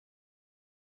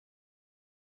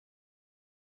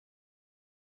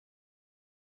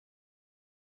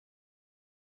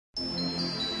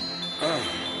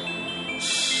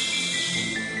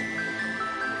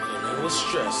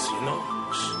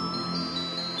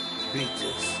beat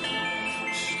this.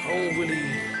 I don't really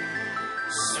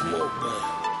smoke, but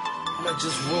I might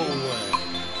just roll one.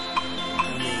 I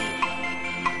mean,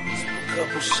 just a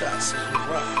couple shots of the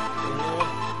rock, you know?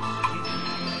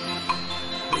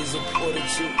 He's important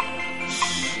too.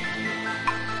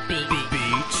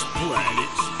 Beats,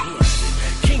 planet.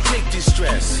 Can't take this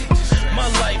stress. My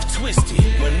life twisted.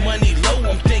 When money low,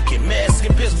 I'm thinking mask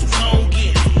and pistols, I don't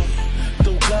get it.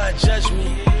 Though God judge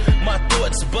me, my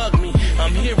thoughts bug me.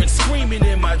 I'm hearing screaming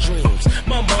in my dreams.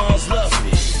 My mom's love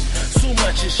me. So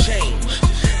much has changed.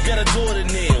 Got a daughter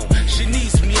now. She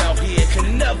needs me out here.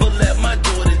 Can never let my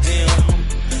daughter down.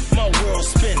 My world's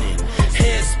spinning.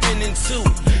 Head spinning too.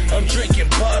 I'm drinking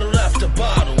bottle after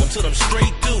bottle until I'm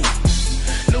straight through.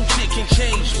 No chick can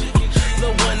change me.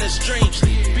 No one is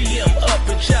strangely. BM up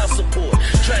in child support.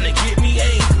 Trying to get me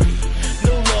angry.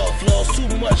 No love lost.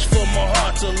 Too much for my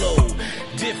heart to load.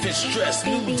 Different stress,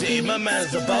 new day, my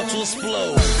mind's about to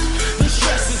explode. The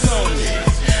stress is on me,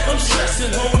 I'm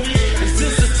stressing, homie. Is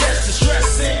this a test of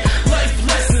stressing? Life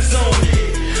lessons on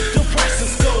me,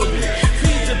 depressing, scolding.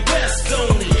 Feed the best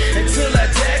only, until I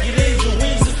tag it, angel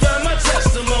wings to find my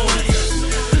testimony.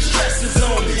 The stress is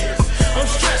on me, I'm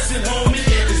stressing, homie.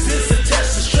 Is this a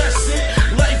test of stressing?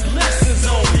 Life lessons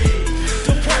on me,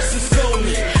 depressing,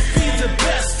 scolding. Feed the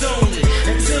best only,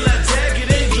 until I tag it,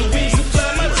 angel wings to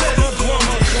find my testimony.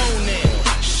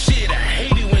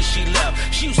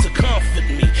 She used to comfort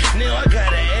me. Now I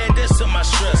gotta add this to my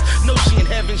stress. No, she in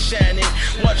heaven shining,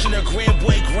 watching her grand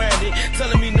boy grinding,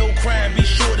 telling me no crime. Be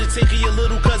sure to take her your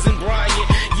little cousin Brian.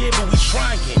 Yeah, but we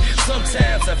trying.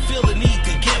 Sometimes I feel the need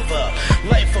to give up.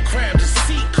 Life a crime,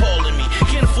 deceit calling me.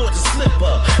 Can't afford to slip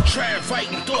up. Trying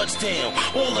writing thoughts down.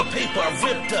 All the paper I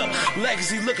ripped up.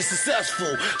 Legacy looking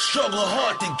successful. Struggle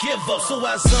hard to give up, so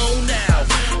I zone out.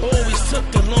 Always took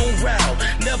the long route.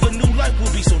 Never knew life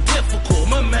would be so difficult.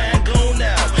 My mind gone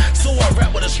out. So I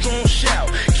rap with a strong shout.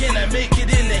 Can I make it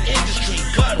in the industry?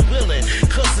 God willing.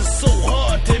 Cause it's so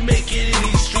hard to make it in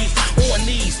these streets. On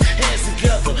knees, hands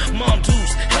together. Mom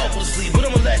dudes helplessly. But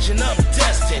I'm a legend, I'm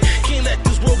destined. Can't let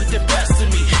this world get the best of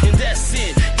me. And that's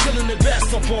it. Killing the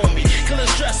best upon me. Killing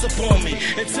stress upon me.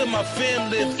 Until my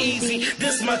family live easy.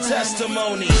 This my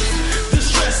testimony. The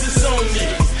stress is on me.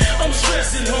 I'm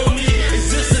stressing, homie. Is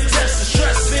this a test of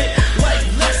stressing?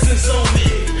 Life lessons on me.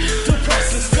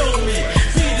 Depressing, scold me.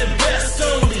 Be the best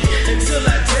only. Until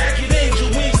I tag it, angel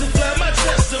wings and fly my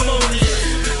testimony.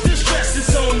 The stress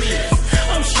is on me.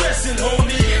 I'm stressing,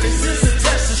 homie. Is this a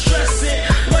test of stressing?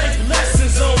 Life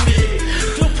lessons on me.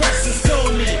 Depressing,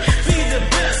 scold me. Be the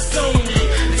best only.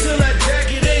 Until I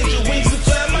tag it, angel wings and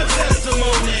fly my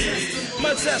testimony.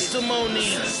 My testimony.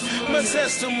 My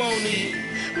testimony.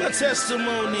 My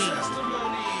testimony.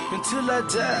 Until I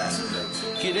die,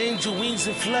 get angel wings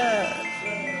and fly.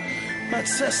 My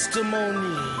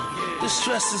testimony. The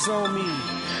stress is on me.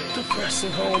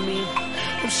 Depressing, homie.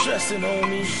 I'm stressing,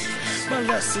 homie. My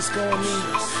lessons on me.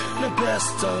 The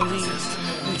best only.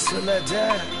 Until I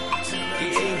die,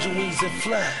 get angel wings and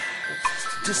fly.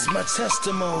 This is my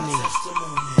testimony.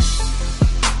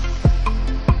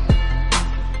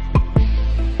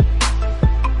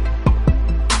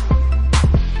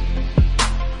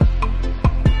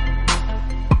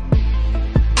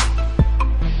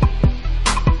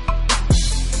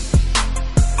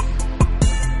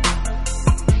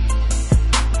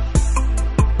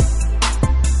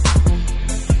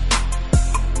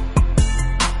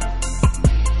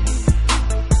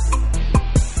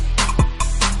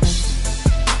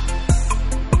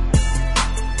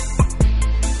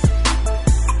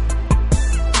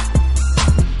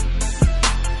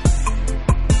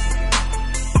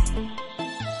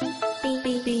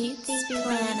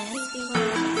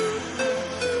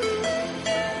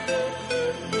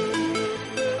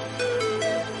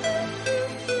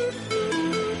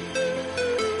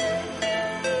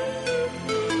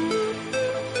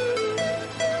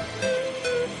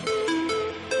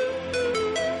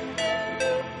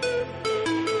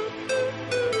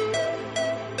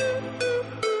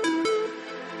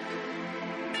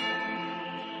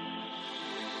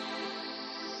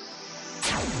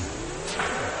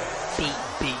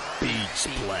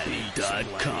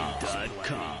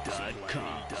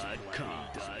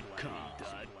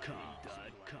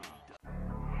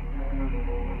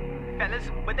 Fellas,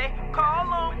 what they call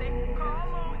on?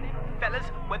 Fellas,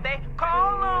 what they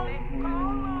call on?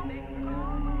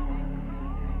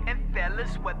 And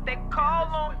fellas, what they call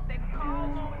on?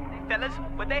 Fellas,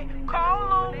 what they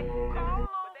call on?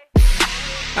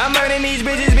 I'm burning these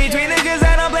bridges between us cause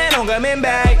I don't plan on coming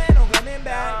back.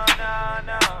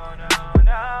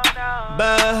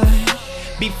 But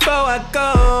before I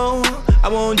go, I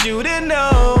want you to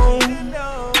know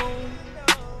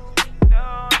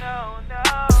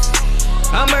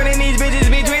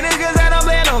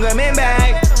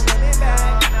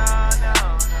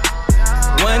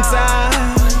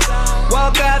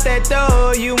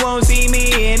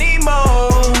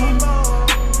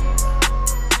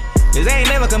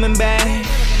coming back.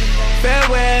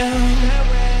 Farewell,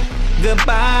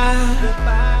 goodbye.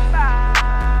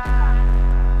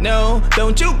 No,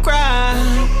 don't you cry.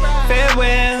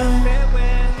 Farewell,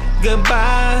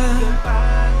 goodbye.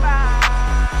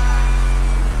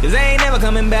 'Cause I ain't never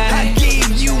coming back. I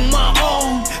gave you my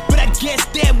all, but I guess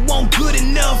that won't good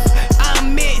enough. I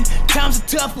admit, times are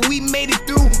tough, but we made it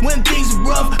through. When things are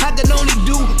rough, I can only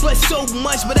do but so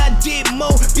much. But I did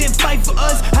more than fight for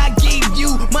us. I gave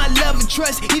you my love and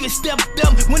trust, even stepped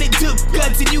up when it took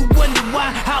guts. And you wonder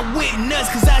why I went nuts,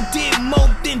 'cause I did more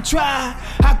than try.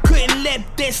 I couldn't let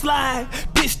that slide.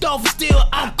 Pissed off, still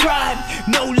I cried.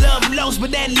 No love lost, but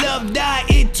that love died.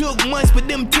 It took months, but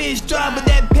them tears dried. But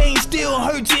that pain still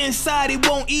hurts inside. It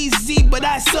won't easy, but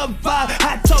I survived.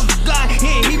 I talked to God,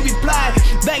 and He replied.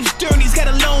 Life's journey's got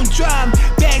a long drive.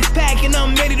 Bags packed, and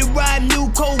I'm ready to ride.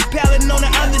 New cold palette on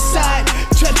the other side.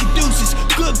 Chuck your deuces,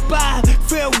 goodbye,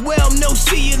 farewell, no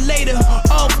see you later.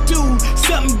 Off to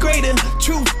something greater.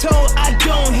 Truth told, I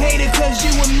don't hate it, 'cause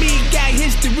you and me got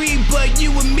history, but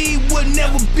you and me will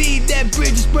never be. That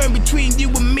bridge is burned between you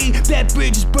and me. That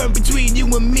bridge is burned between you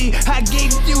and me. I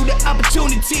gave you the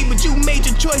opportunity, but you made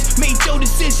your choice, made your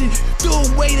decision. Threw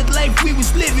away the life we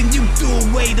was living. You threw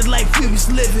away the life we was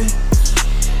living.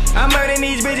 I'm burning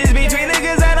these bridges between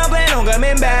niggas. I don't plan on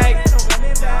coming back.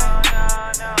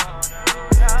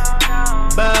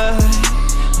 But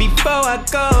before I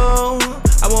go,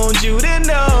 I want you to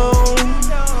know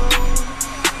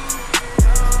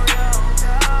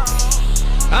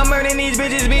I'm burning these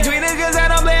bridges between niggas. I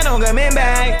don't plan on coming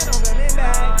back.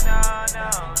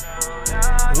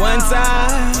 Once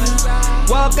I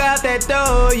walk out that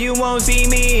door, you won't see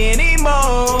me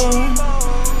anymore.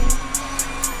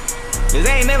 'Cause I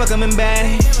ain't never coming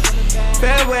back.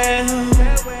 Farewell,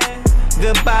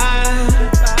 goodbye.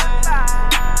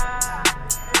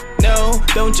 No,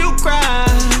 don't you cry.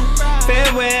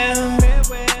 Farewell,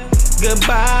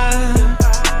 goodbye.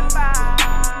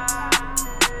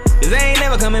 'Cause I ain't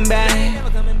never coming back.